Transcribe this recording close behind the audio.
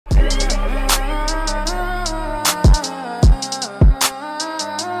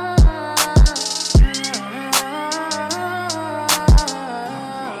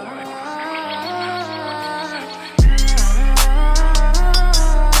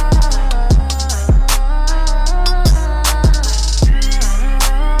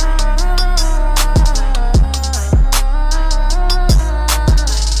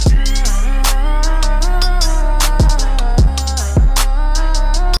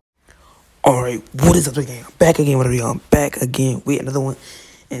Alright, what is up again? I'm back again with a video. I'm back again with another one.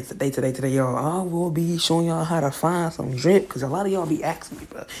 And today, y'all, I will be showing y'all how to find some drip. Because a lot of y'all be asking me,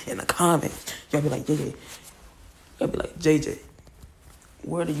 bro, in the comments. Y'all be like, JJ,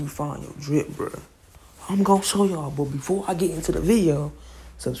 where do you find your drip, bro? I'm going to show y'all. But before I get into the video,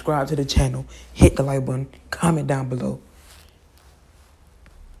 subscribe to the channel. Hit the like button. Comment down below.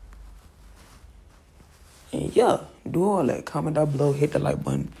 And yeah, do all that. Comment down below. Hit the like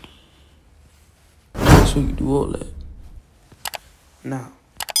button. Make sure you do all that. Now,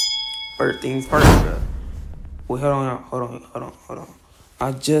 first things first, bro. Well, hold on.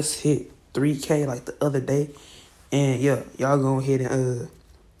 I just hit 3K like the other day. And yeah, y'all go ahead and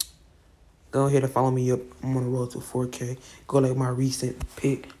follow me up. I'm on the road to 4K. Go like my recent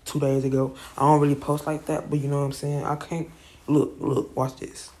pic 2 days ago. I don't really post like that, but you know what I'm saying? I can't look, watch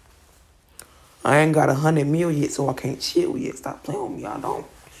this. I ain't got 100 mil yet, so I can't chill yet. Stop playing with me.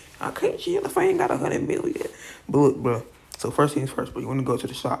 I can't chill if I ain't got 100 mil yet. But look, bro. So first things first, but you want to go to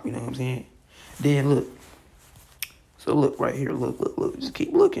the shop, you know what I'm saying? Then look. So look right here, look. Just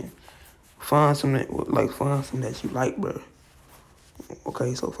keep looking. Find something that you like, bro.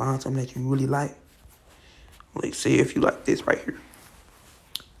 Okay, so find something that you really like. Like, say if you like this right here.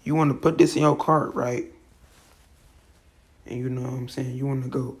 You want to put this in your cart, right? And you know what I'm saying? You want to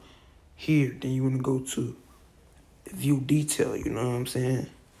go here, then you want to go to view detail, you know what I'm saying?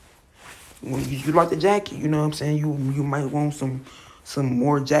 When you like the jacket, you know what I'm saying? You might want some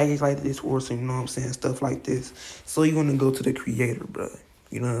more jackets like this or some, you know what I'm saying, stuff like this. So you want to go to the creator, bro.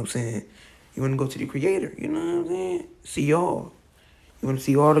 You know what I'm saying? You want to go to the creator, you know what I'm saying? See all. You want to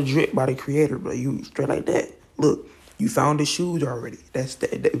see all the drip by the creator, bro. You straight like that. Look, you found the shoes already.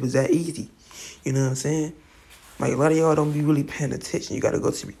 It was that easy. You know what I'm saying? Like, a lot of y'all don't be really paying attention. You gotta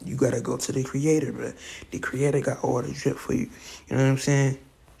go to the creator, bro. The creator got all the drip for you. You know what I'm saying?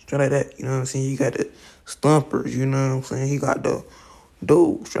 Straight like that. You know what I'm saying? You got the stumpers, you know what I'm saying? He got the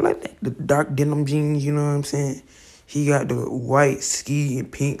straight like that. The dark denim jeans, you know what I'm saying? He got the white ski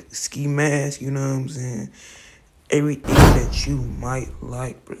and pink ski mask, you know what I'm saying? Everything that you might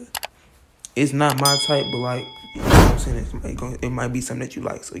like, bro. It's not my type, but like, you know what I'm saying? It might be something that you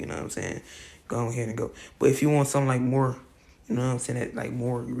like, so you know what I'm saying? Go ahead and go. But if you want something like more, you know what I'm saying, that like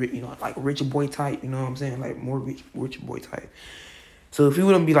more, you know, like rich boy type, you know what I'm saying? Like more rich boy type. So if you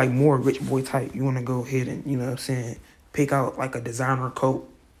want to be like more rich boy type, you want to go ahead and, you know what I'm saying, pick out like a designer coat,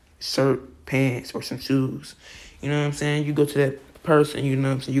 shirt, pants, or some shoes. You know what I'm saying? You go to that person, you know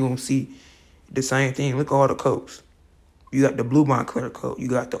what I'm saying, you're going to see the same thing. Look at all the coats. You got the blue Montclair coat. You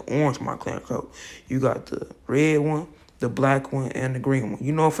got the orange Montclair coat. You got the red one, the black one, and the green one.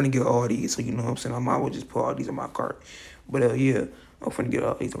 You know I'm finna get all these, so you know what I'm saying? I might as well just put all these in my cart. But, yeah, I'm finna get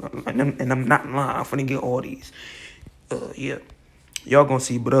all these. And I'm not lying. I'm finna get all these. Yeah. Y'all gonna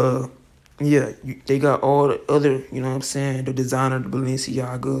see, but, yeah, they got all the other, you know what I'm saying, the designer, the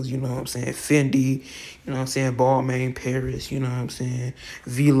Balenciagas, you know what I'm saying, Fendi, you know what I'm saying, Balmain Paris, you know what I'm saying,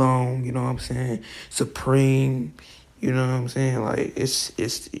 Vlone, you know what I'm saying, Supreme, you know what I'm saying, like, it's,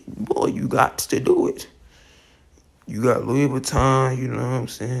 boy, you got to do it. You got Louis Vuitton, you know what I'm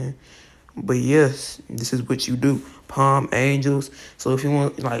saying, but yes, this is what you do, Palm Angels. So if you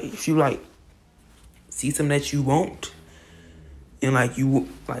want, like, see something that you want, and, and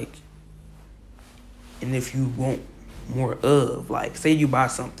if you want more of, like, say you buy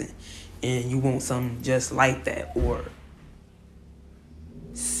something and you want something just like that or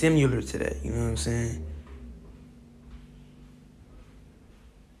similar to that, you know what I'm saying?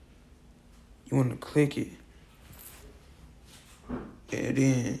 You want to click it. And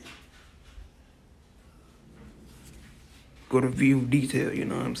then go to view detail, you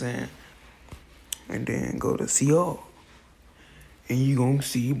know what I'm saying? And then go to see all. And you gonna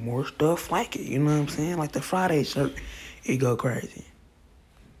see more stuff like it, you know what I'm saying? Like the Friday shirt, it go crazy.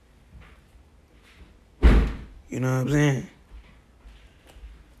 You know what I'm saying?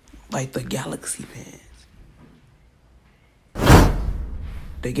 Like the Galaxy pants.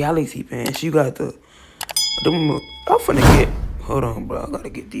 The Galaxy pants, you got I'm finna get, hold on, bro. I gotta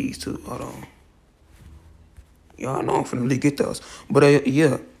get these too, hold on. Y'all know I'm finna really get those. But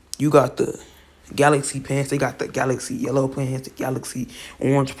yeah, you got the Galaxy pants. They got the Galaxy yellow pants, the Galaxy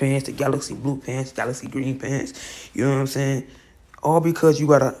orange pants, the Galaxy blue pants, Galaxy green pants. You know what I'm saying? All because of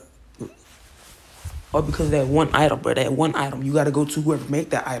that one item, bro. That one item. You gotta go to whoever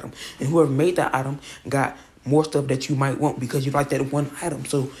made that item. And whoever made that item got more stuff that you might want because you like that one item.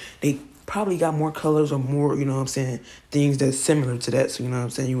 So they probably got more colors or more, you know what I'm saying, things that's similar to that. So you know what I'm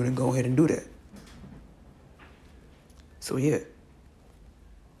saying? You wanna go ahead and do that. So yeah.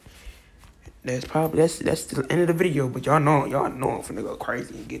 That's the end of the video, but y'all know I'm finna go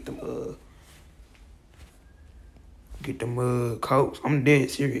crazy and get them Get them coats. I'm dead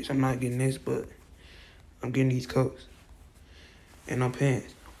serious. I'm not getting this, but I'm getting these coats and them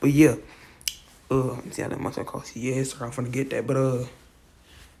pants. But yeah, let me see how that much I cost. Yeah, sir, I'm finna get that. But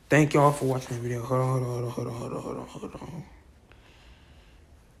thank y'all for watching the video. Hold on.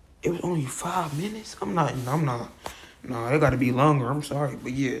 It was only 5 minutes. I'm not. No, it gotta be longer. I'm sorry,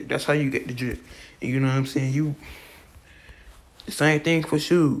 but yeah, that's how you get the drip. And you know what I'm saying? The same thing for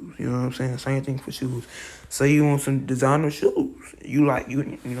shoes. You know what I'm saying? Same thing for shoes. Say you want some designer shoes. You know what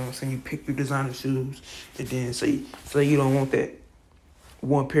I'm saying? You pick your designer shoes, and then say you don't want that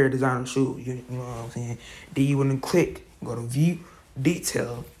one pair of designer shoes. You know what I'm saying? Then you want to go to view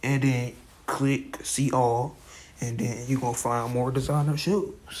detail, and then click see all, and then you're gonna find more designer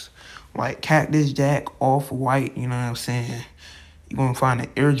shoes. Like Cactus Jack, Off-White, you know what I'm saying? You're gonna find the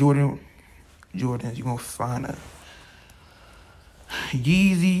Air Jordans, you're gonna find the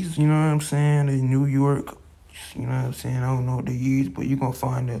Yeezys, you know what I'm saying? The New York, you know what I'm saying? I don't know what they use, but you're gonna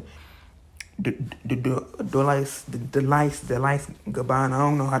find the lice Gabbana. I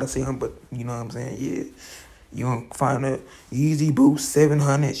don't know how to say them, but you know what I'm saying? Yeah. You're gonna find the Yeezy Boost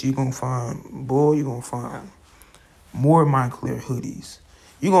 700s. You're gonna find more Moncler hoodies.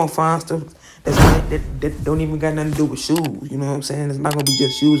 You're gonna find stuff that don't even got nothing to do with shoes. You know what I'm saying? It's not gonna be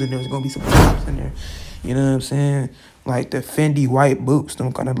just shoes in there. There's gonna be some tops in there. You know what I'm saying? Like the Fendi white boots.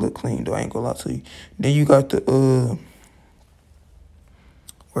 Don't kind of look clean, though. I ain't gonna lie to you. Then you got the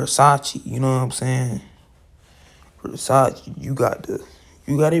Versace. You know what I'm saying? Versace. You got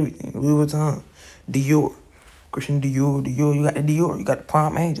everything. Louis Vuitton, Dior. Christian Dior, you got the Dior, you got the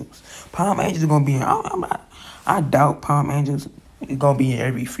Palm Angels. Palm Angels are gonna be in. I doubt Palm Angels is gonna be in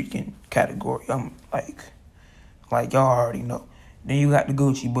every freaking category. I'm like y'all already know. Then you got the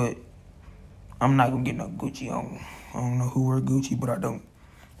Gucci, but I'm not gonna get no Gucci. I don't know who wear Gucci, but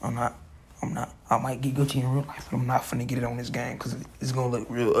I'm not. I might get Gucci in real life, but I'm not finna get it on this game because it's gonna look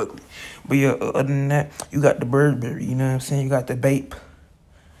real ugly. But yeah, other than that, you got the Burberry. You know what I'm saying? You got the Bape.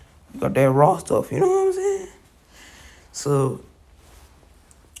 You got that raw stuff. You know what I'm saying? So,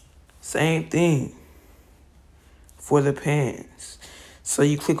 same thing for the pants. So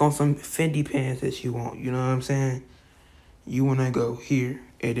you click on some Fendi pants that you want, you know what I'm saying? You want to go here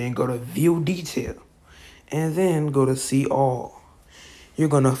and then go to view detail and then go to see all. You're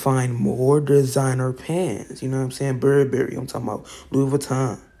going to find more designer pants, you know what I'm saying? Burberry, I'm talking about Louis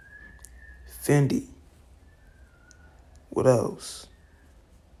Vuitton, Fendi. What else?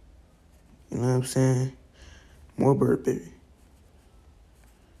 You know what I'm saying? More Burberry.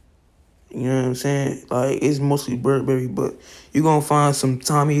 You know what I'm saying? Like, it's mostly Burberry, but you're going to find some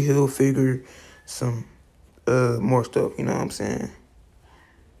Tommy Hilfiger, some more stuff, you know what I'm saying?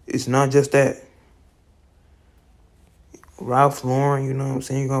 It's not just that. Ralph Lauren, you know what I'm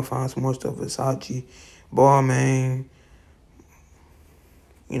saying? You're going to find some more stuff. Versace, Balmain,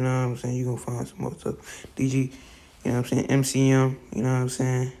 you know what I'm saying? You're going to find some more stuff. DG, you know what I'm saying? MCM, you know what I'm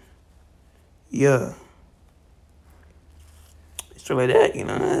saying? Yeah. Stuff like that, you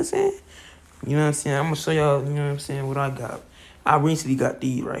know what I'm saying? You know what I'm saying? I'm going to show y'all, you know what I'm saying, what I got. I recently got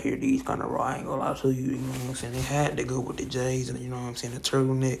these right here. These kind of raw. I ain't gonna lie to you. You know what I'm saying? They had to go with the J's and, you know what I'm saying, the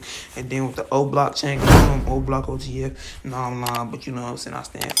turtleneck. And then with the O block chain, O block OTF. No, I'm lying, but you know what I'm saying? I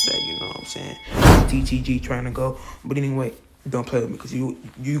stand for that, you know what I'm saying? TTG trying to go. But anyway, don't play with me because you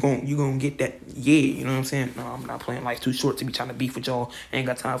gonna get that, yeah, you know what I'm saying? No, I'm not playing. Life's too short to be trying to beef with y'all. Ain't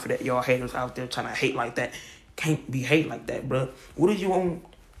got time for that. Y'all haters out there trying to hate like that. Can't be hate like that, bro. What did you on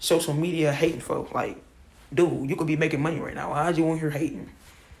social media hating for? Like, dude, you could be making money right now. Why'd you on here hating?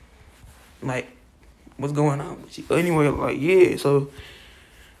 Like, what's going on with you? Anyway, like, yeah, so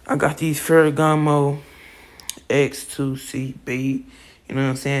I got these Ferragamo X2CB. You know what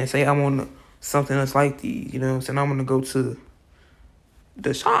I'm saying? Say I want something that's like these. You know what I'm saying? I'm going to go to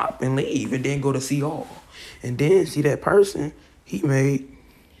the shop and leave and then go to see all. And then see that person, he made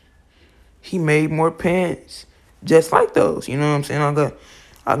more pants just like those. You know what I'm saying?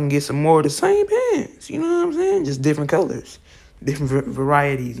 I can get some more of the same pants, you know what I'm saying? Just different colors, different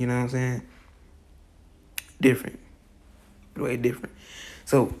varieties, you know what I'm saying? Different. Way different.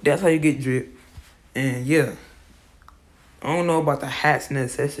 So, that's how you get drip. And, yeah, I don't know about the hats and the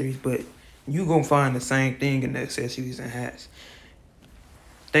accessories, but you gonna find the same thing in the accessories and hats.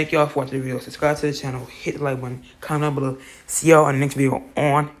 Thank y'all for watching the video. Subscribe to the channel. Hit the like button. Comment down below. See y'all in the next video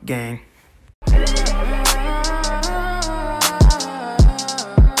on Gang.